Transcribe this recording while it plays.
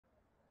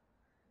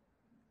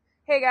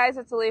Hey guys,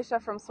 it's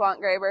Alisha from Swamp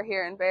Graber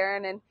here in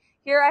Barron, and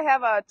here I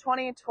have a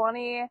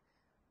 2020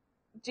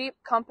 Jeep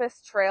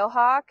Compass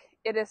Trailhawk.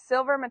 It is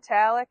silver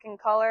metallic in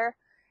color,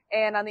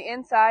 and on the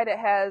inside it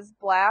has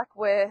black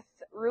with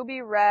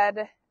ruby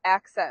red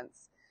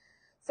accents.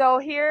 So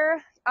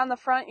here on the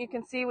front you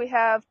can see we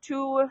have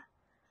two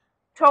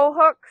tow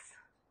hooks,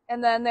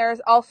 and then there's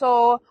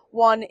also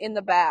one in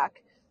the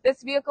back.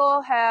 This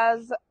vehicle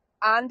has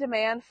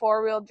on-demand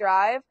four-wheel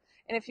drive,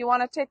 and if you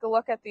want to take a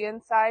look at the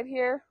inside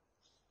here,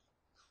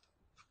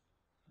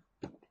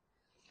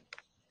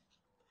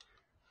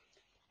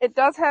 it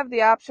does have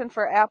the option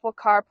for Apple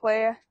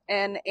CarPlay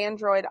and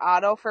Android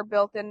Auto for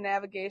built-in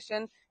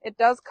navigation. It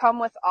does come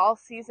with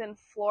all-season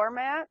floor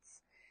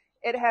mats.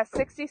 It has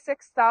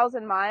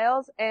 66,000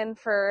 miles, and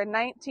for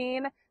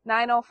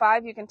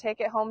 $19,905, you can take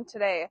it home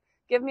today.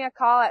 Give me a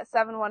call at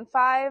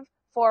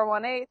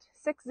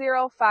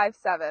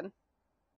 715-418-6057.